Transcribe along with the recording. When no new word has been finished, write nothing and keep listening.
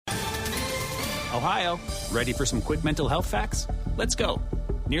Ohio, ready for some quick mental health facts? Let's go.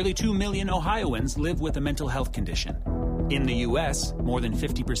 Nearly 2 million Ohioans live with a mental health condition. In the U.S., more than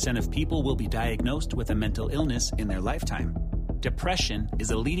 50% of people will be diagnosed with a mental illness in their lifetime. Depression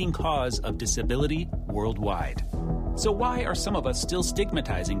is a leading cause of disability worldwide. So why are some of us still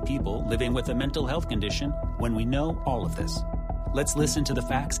stigmatizing people living with a mental health condition when we know all of this? Let's listen to the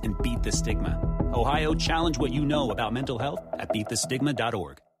facts and beat the stigma. Ohio, challenge what you know about mental health at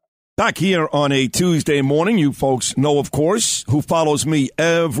beatthestigma.org. Back here on a Tuesday morning, you folks know, of course, who follows me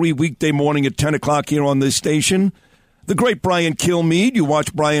every weekday morning at 10 o'clock here on this station. The great Brian Kilmeade. You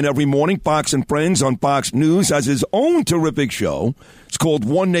watch Brian every morning, Fox and Friends on Fox News, has his own terrific show. It's called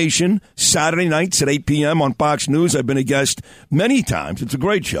One Nation, Saturday nights at 8 p.m. on Fox News. I've been a guest many times. It's a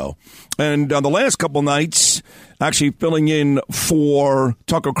great show. And on the last couple nights, actually filling in for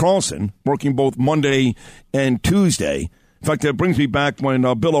Tucker Carlson, working both Monday and Tuesday. In fact, that brings me back when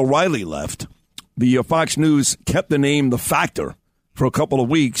Bill O'Reilly left. The Fox News kept the name The Factor for a couple of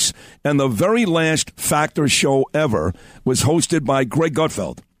weeks, and the very last Factor show ever was hosted by Greg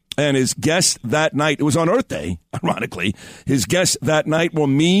Gutfeld. And his guests that night, it was on Earth Day, ironically, his guests that night were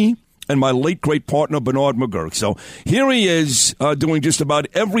me and my late great partner, Bernard McGurk. So here he is doing just about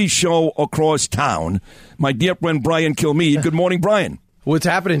every show across town. My dear friend, Brian Kilmeade. Good morning, Brian. What's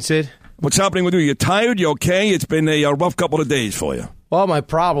happening, Sid? What's happening with you? You tired? You okay? It's been a rough couple of days for you. Well, my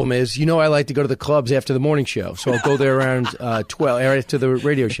problem is, I like to go to the clubs after the morning show, so I'll go there around 12, after the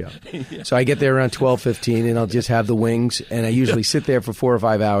radio show. Yeah. So I get there around 12:15, and I'll just have the wings, and I usually sit there for 4 or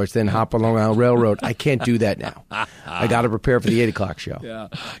 5 hours, then hop along on the railroad. I can't do that now. I got to prepare for the 8 o'clock show. Yeah.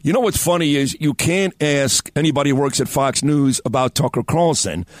 You know what's funny is you can't ask anybody who works at Fox News about Tucker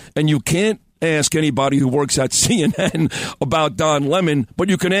Carlson, and you can't ask anybody who works at CNN about Don Lemon, but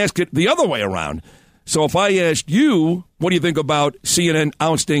you can ask it the other way around. So if I asked you, what do you think about CNN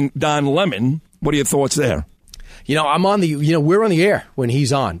ousting Don Lemon? What are your thoughts there? I'm on we're on the air when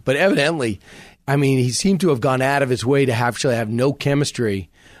he's on, but evidently, he seemed to have gone out of his way to actually have no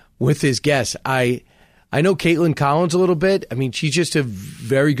chemistry with his guests. I know Caitlin Collins a little bit. She's just a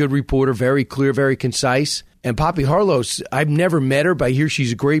very good reporter, very clear, very concise. And Poppy Harlow, I've never met her, but I hear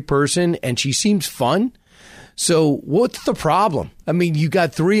she's a great person, and she seems fun. So what's the problem? You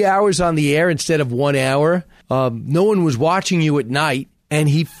got 3 hours on the air instead of 1 hour. No one was watching you at night, and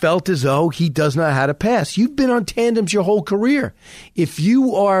he felt as though he does not know how to pass. You've been on tandems your whole career. If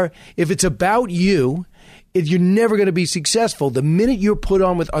it's about you, you're never going to be successful. The minute you're put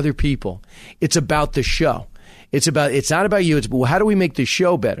on with other people, it's about the show. It's not about you. It's about, how do we make the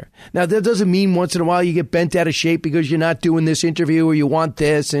show better? Now, that doesn't mean once in a while you get bent out of shape because you're not doing this interview or you want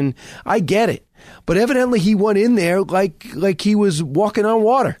this, and I get it. But evidently he went in there like he was walking on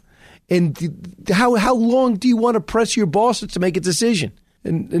water. And how long do you want to press your bosses to make a decision?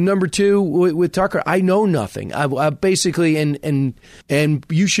 And number two, with Tucker, I know nothing. I basically, and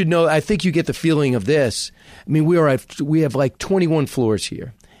you should know, I think you get the feeling of this. We have like 21 floors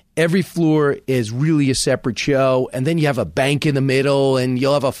here. Every floor is really a separate show, and then you have a bank in the middle, and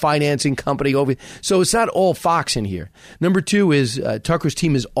you'll have a financing company over. So it's not all Fox in here. Number two is Tucker's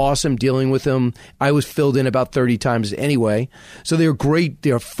team is awesome dealing with them. I was filled in about 30 times anyway. So they're great.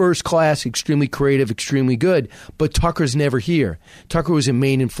 They're first class, extremely creative, extremely good. But Tucker's never here. Tucker was in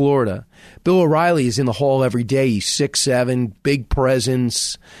Maine and Florida. Bill O'Reilly is in the hall every day. He's 6'7", big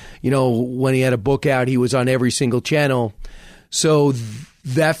presence. When he had a book out, he was on every single channel. So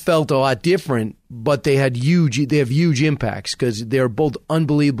that felt a lot different, but they have huge impacts because they're both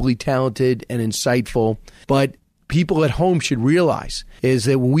unbelievably talented and insightful. But people at home should realize is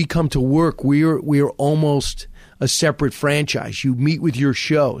that when we come to work, we're almost a separate franchise. You meet with your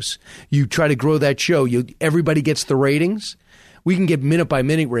shows. You try to grow that show. Everybody gets the ratings. We can get minute by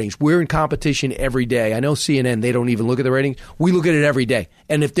minute ratings. We're in competition every day. I know CNN, they don't even look at the ratings. We look at it every day.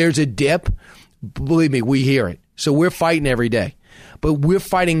 And if there's a dip, believe me, we hear it. So we're fighting every day. But we're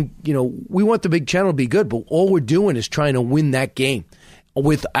fighting, we want the big channel to be good, but all we're doing is trying to win that game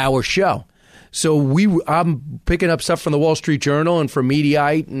with our show. So I'm picking up stuff from the Wall Street Journal and from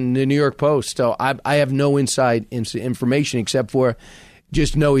Mediaite and the New York Post. So I have no inside information except for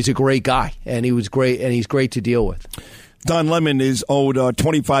just know he's a great guy, and he was great, and he's great to deal with. Don Lemon is owed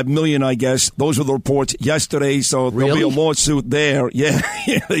 $25 million, I guess. Those were the reports yesterday, so there'll be a lawsuit there. Yeah,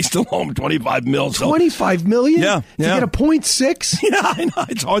 they still owe him $25 million. So. $25 million? Yeah. To get a 0.6? Yeah, I know.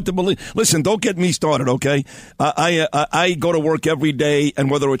 It's hard to believe. Listen, don't get me started, okay? I go to work every day, and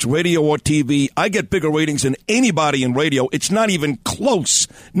whether it's radio or TV, I get bigger ratings than anybody in radio. It's not even close.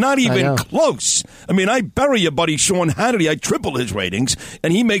 Not even close. I bury your buddy Sean Hannity. I triple his ratings,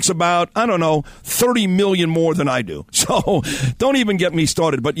 and he makes about, $30 million more than I do. So So don't even get me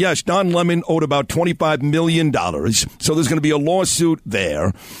started. But yes, Don Lemon owed about $25 million. So there's going to be a lawsuit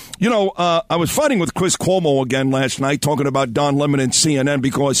there. You know, I was fighting with Chris Cuomo again last night, talking about Don Lemon and CNN,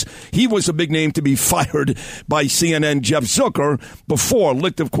 because he was a big name to be fired by CNN Jeff Zucker before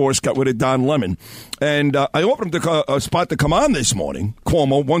Licht, of course, got rid of Don Lemon. And I offered him a spot to come on this morning,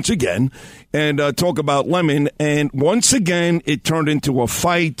 Cuomo, once again, and talk about Lemon. And once again, it turned into a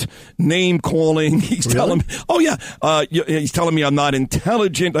fight, name-calling. He's telling me, he's telling me I'm not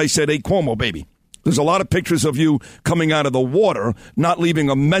intelligent. I said, hey, Cuomo, baby. There's a lot of pictures of you coming out of the water, not leaving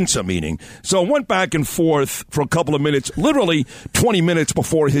a Mensa meeting. So I went back and forth for a couple of minutes, literally 20 minutes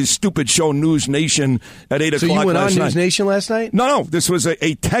before his stupid show News Nation at 8 o'clock last night. So you went on News Nation last night? No. This was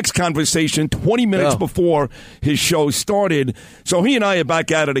a text conversation 20 minutes before his show started. So he and I are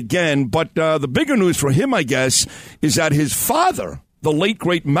back at it again. But the bigger news for him, I guess, is that his father, the late,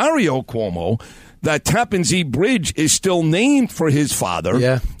 great Mario Cuomo, that Tappan Zee Bridge is still named for his father.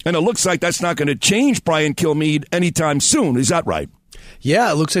 Yeah. And it looks like that's not going to change, Brian Kilmeade, anytime soon. Is that right?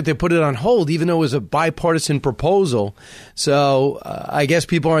 Yeah, it looks like they put it on hold, even though it was a bipartisan proposal. So I guess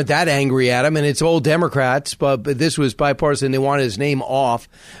people aren't that angry at him, and it's all Democrats, but this was bipartisan. They wanted his name off.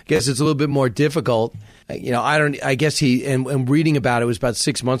 I guess it's a little bit more difficult. You know, I guess and reading about it was about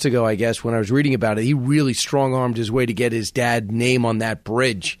 6 months ago, I guess, when I was reading about it, he really strong-armed his way to get his dad's name on that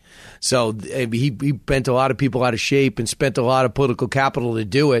bridge. So he bent a lot of people out of shape and spent a lot of political capital to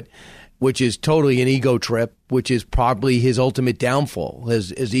do it, which is totally an ego trip, which is probably his ultimate downfall.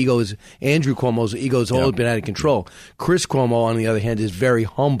 His ego Andrew Cuomo's ego has always been out of control. Chris Cuomo, on the other hand, is very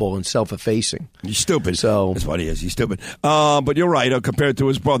humble and self-effacing. He's stupid. So that's what he is. He's stupid. But you're right. Compared to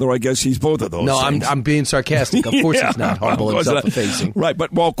his brother, I guess he's both of those. No, I'm being sarcastic. Of course he's not humble and self-effacing. Right.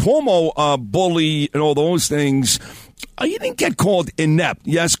 But while Cuomo, bully and all those things, he didn't get called inept.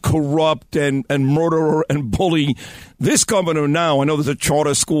 Yes, corrupt and murderer and bully. This governor now, I know there's a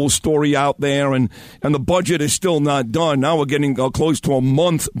charter school story out there, and the budget is still not done. Now we're getting close to a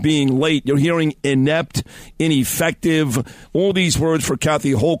month being late. You're hearing inept, ineffective, all these words for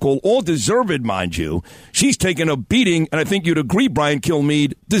Kathy Hochul, all deserved, mind you. She's taken a beating, and I think you'd agree, Brian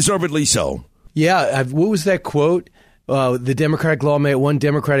Kilmeade, deservedly so. Yeah, what was that quote? The Democratic lawmaker, one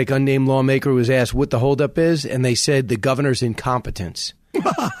Democratic unnamed lawmaker was asked what the holdup is, and they said the governor's incompetence.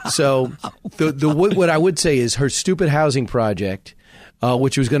 So what I would say is her stupid housing project,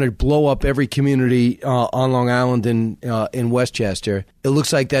 which was going to blow up every community on Long Island and in Westchester, it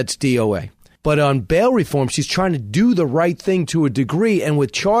looks like that's DOA. But on bail reform, she's trying to do the right thing to a degree. And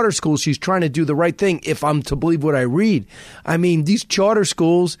with charter schools, she's trying to do the right thing, if I'm to believe what I read. I mean, these charter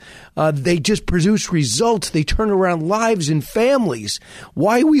schools, they just produce results. They turn around lives and families.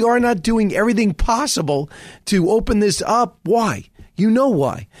 Why we are not doing everything possible to open this up? Why? You know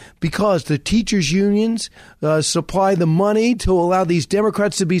why? Because the teachers' unions supply the money to allow these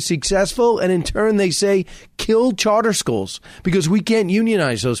Democrats to be successful. And in turn, they say, kill charter schools because we can't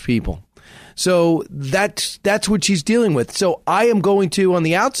unionize those people. So that's what she's dealing with. So I am going to, on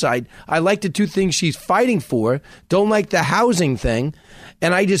the outside, I like the two things she's fighting for, don't like the housing thing,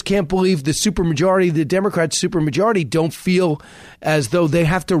 and I just can't believe the supermajority, the Democrats' supermajority, don't feel as though they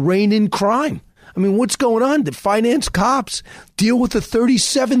have to rein in crime. I mean, what's going on? The finance cops deal with the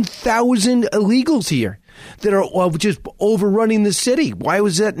 37,000 illegals here that are just overrunning the city. Why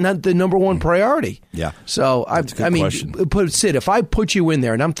was that not the number one priority? Yeah. So, Sid, if I put you in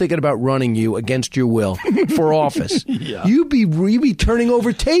there and I'm thinking about running you against your will for office, you'd be turning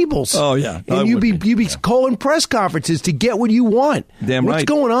over tables. Oh, yeah. And you'd be calling press conferences to get what you want. Damn right. What's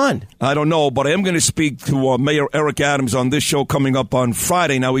going on? I don't know, but I am going to speak to Mayor Eric Adams on this show coming up on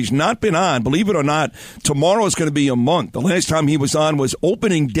Friday. Now, he's not been on, believe it or not. Tomorrow is going to be a month. The last time he was on was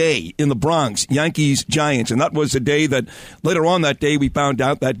opening day in the Bronx, Yankees, Giants. And that was the day that later on that day we found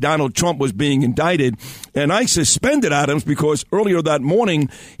out that Donald Trump was being indicted. And I suspended Adams because earlier that morning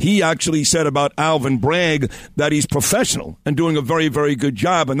he actually said about Alvin Bragg that he's professional and doing a very, very good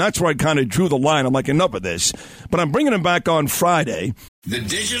job. And that's where I kind of drew the line. I'm like, enough of this. But I'm bringing him back on Friday. The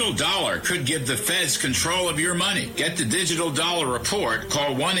digital dollar could give the feds control of your money. Get the digital dollar report.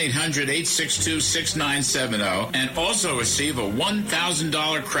 Call 1-800-862-6970 and also receive a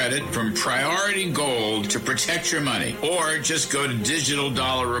 $1,000 credit from Priority Gold to protect your money. Or just go to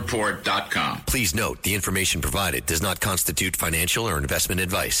digitaldollarreport.com. Please note the information provided does not constitute financial or investment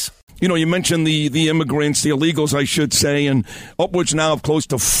advice. You mentioned the immigrants, the illegals, I should say, and upwards now of close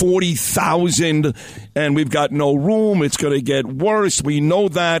to 40,000, and we've got no room. It's going to get worse. We know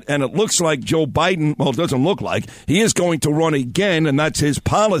that, and it looks like Joe Biden, well, it doesn't look like, he is going to run again, and that's his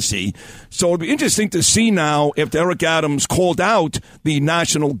policy. So it'll be interesting to see now if Eric Adams called out the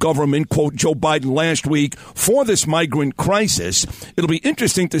national government, quote, Joe Biden last week for this migrant crisis. It'll be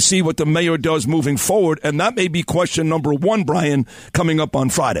interesting to see what the mayor does moving forward, and that may be question number one, Brian, coming up on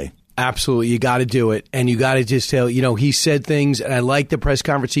Friday. Absolutely. You got to do it. And you got to just tell, he said things, and I like the press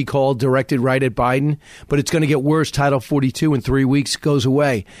conference he called directed right at Biden, but it's going to get worse. Title 42 in 3 weeks goes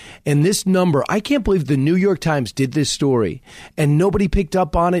away. And this number, I can't believe the New York Times did this story and nobody picked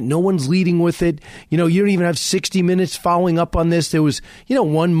up on it. No one's leading with it. You don't even have 60 Minutes following up on this. There was,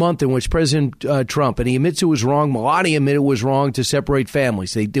 1 month in which President Trump, and he admits it was wrong. Melania admitted it was wrong to separate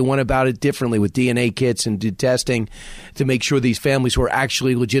families. They went about it differently with DNA kits and did testing to make sure these families were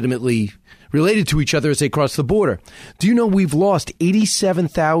actually legitimately related to each other as they cross the border. Do you know we've lost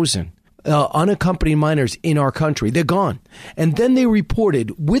 87,000 unaccompanied minors in our country? They're gone. And then they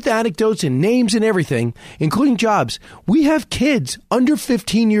reported, with anecdotes and names and everything, including jobs, we have kids under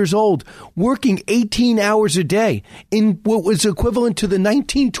 15 years old working 18 hours a day in what was equivalent to the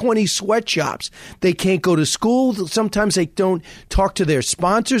 1920 sweatshops. They can't go to school. Sometimes they don't talk to their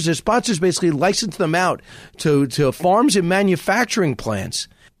sponsors. Their sponsors basically license them out to farms and manufacturing plants.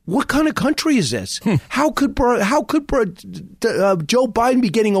 What kind of country is this? How could Joe Biden be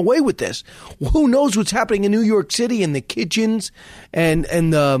getting away with this? Who knows what's happening in New York City in the kitchens and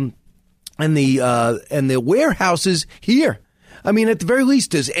the warehouses here? I mean, at the very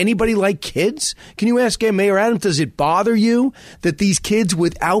least, does anybody like kids? Can you ask Mayor Adams, does it bother you that these kids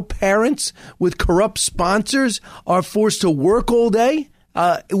without parents, with corrupt sponsors, are forced to work all day?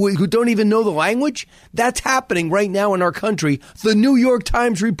 Who don't even know the language? That's happening right now in our country. The New York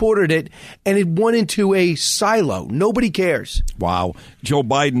Times reported it, and it went into a silo. Nobody cares. Wow. Joe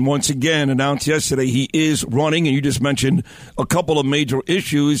Biden once again announced yesterday he is running, and you just mentioned a couple of major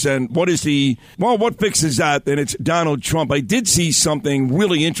issues. And what fixes that? And it's Donald Trump. I did see something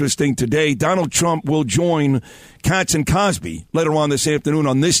really interesting today. Donald Trump will join Katz and Cosby later on this afternoon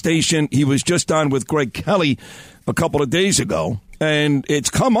on this station. He was just on with Greg Kelly a couple of days ago. And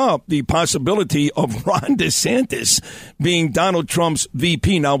it's come up, the possibility of Ron DeSantis being Donald Trump's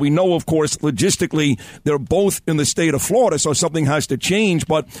VP. Now, we know, of course, logistically, they're both in the state of Florida, so something has to change.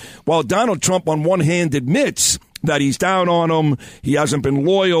 But while Donald Trump, on one hand, admits that he's down on him, he hasn't been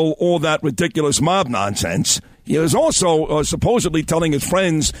loyal, all that ridiculous mob nonsense, he is also supposedly telling his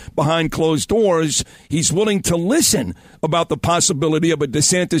friends behind closed doors he's willing to listen about the possibility of a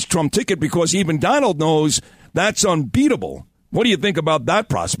DeSantis-Trump ticket because even Donald knows that's unbeatable. What do you think about that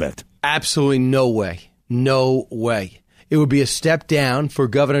prospect? Absolutely no way. No way. It would be a step down for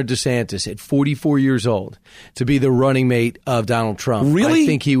Governor DeSantis at 44 years old to be the running mate of Donald Trump. Really? I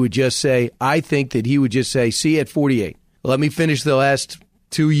think that he would just say, see you at 48. Let me finish the last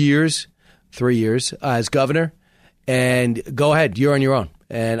 3 years as governor, and go ahead. You're on your own.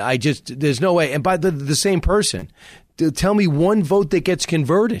 And there's no way. And by the same person, tell me one vote that gets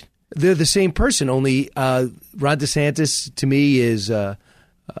converted. They're the same person, only Ron DeSantis, to me, is,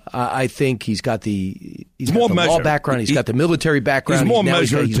 I think he's got the law background, he's got the military background. He's more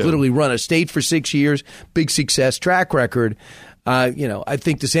measured, He's literally run a state for 6 years, big success track record. I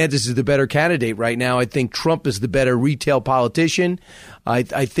think DeSantis is the better candidate right now. I think Trump is the better retail politician. I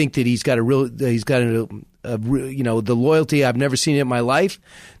think that he's got the loyalty I've never seen in my life.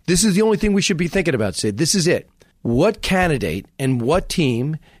 This is the only thing we should be thinking about, Sid. This is it. What candidate and what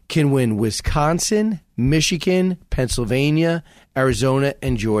team can win Wisconsin, Michigan, Pennsylvania, Arizona,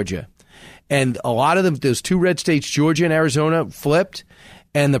 and Georgia? And a lot of them, those two red states, Georgia and Arizona, flipped.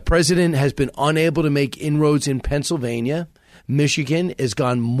 And the president has been unable to make inroads in Pennsylvania. Michigan has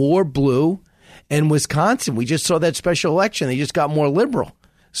gone more blue. And Wisconsin, we just saw that special election. They just got more liberal.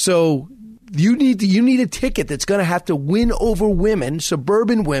 So you need a ticket that's going to have to win over women,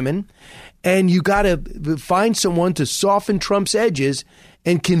 suburban women. And you got to find someone to soften Trump's edges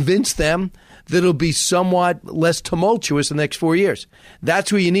and convince them that it'll be somewhat less tumultuous in the next 4 years. That's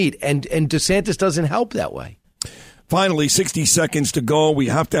who you need. And DeSantis doesn't help that way. Finally, 60 seconds to go. We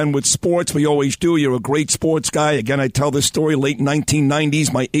have to end with sports. We always do. You're a great sports guy. Again, I tell this story, late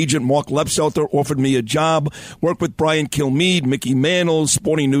 1990s. My agent, Mark Lepselter, offered me a job. Worked with Brian Kilmeade, Mickey Mantle,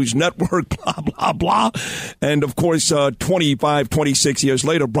 Sporting News Network, blah, blah, blah. And, of course, 26 years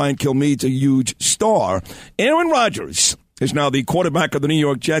later, Brian Kilmeade's a huge star. Aaron Rodgers is now the quarterback of the New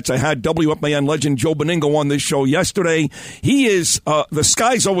York Jets. I had WFAN legend Joe Beningo on this show yesterday. He is, the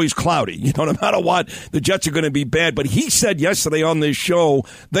sky's always cloudy. You know, no matter what, the Jets are going to be bad. But he said yesterday on this show,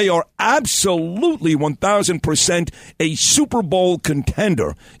 they are absolutely 1,000% a Super Bowl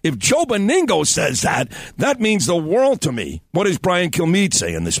contender. If Joe Beningo says that, that means the world to me. What is Brian Kilmeade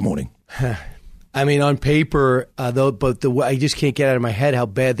saying this morning? I mean, on paper, I just can't get out of my head how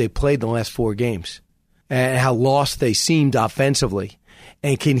bad they played the last 4 games and how lost they seemed offensively.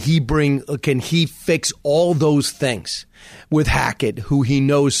 And can he fix all those things with Hackett, who he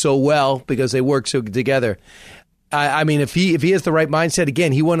knows so well because they work so together? I mean, if he has the right mindset,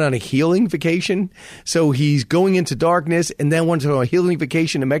 again, he went on a healing vacation, so he's going into darkness and then went on a healing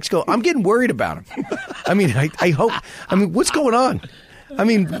vacation to Mexico. I'm getting worried about him. I mean, I hope. I mean, what's going on? I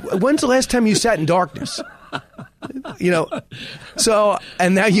mean, when's the last time you sat in darkness? You know, so,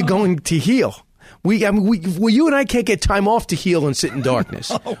 and now you're going to heal. You and I can't get time off to heal and sit in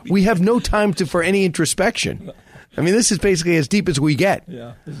darkness. We have no time for any introspection. I mean, this is basically as deep as we get.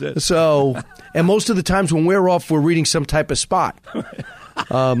 Yeah. So, and most of the times when we're off, we're reading some type of spot.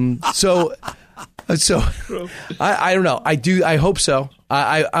 So I don't know. I hope so.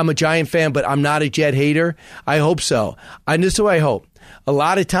 I'm a Giant fan, but I'm not a Jet hater. I hope so. And this is what I hope. A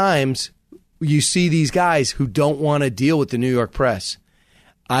lot of times you see these guys who don't want to deal with the New York press.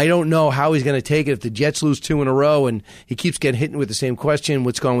 I don't know how he's going to take it if the Jets lose 2 in a row and he keeps getting hit with the same question,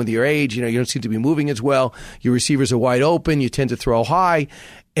 what's going on with your age? You know, you don't seem to be moving as well. Your receivers are wide open. You tend to throw high.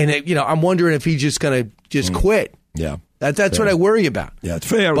 And, I'm wondering if he's just going to just quit. Yeah. That's what I worry about. Yeah, it's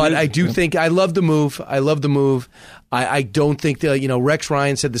fair. But I do think I love the move. I don't think that, Rex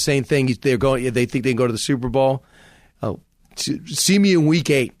Ryan said the same thing. They think they can go to the Super Bowl. See me in week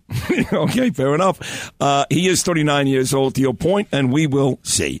 8. Okay, fair enough. He is 39 years old, to your point, and we will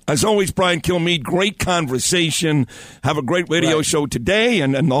see. As always, Brian Kilmeade, great conversation. Have a great radio show today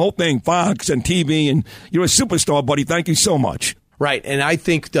and the whole thing, Fox and TV, and you're a superstar, buddy. Thank you so much. Right, and I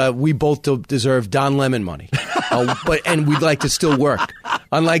think we both deserve Don Lemon money, and we'd like to still work.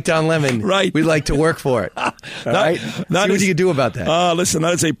 Unlike Don Lemon, right. We'd like to work for it. All right? See what you can do about that. Listen,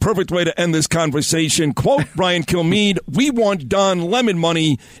 that is a perfect way to end this conversation. Quote Brian Kilmeade, we want Don Lemon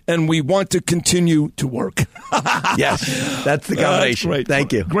money, and we want to continue to work. Yes, that's the combination. That's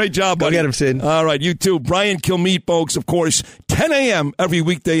Thank you. Great job, buddy. Go get him, Sid. All right, you too. Brian Kilmeade, folks, of course, 10 a.m. every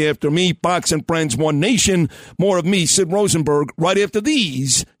weekday after me, Fox and Friends, One Nation. More of me, Sid Rosenberg, right after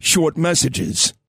these short messages.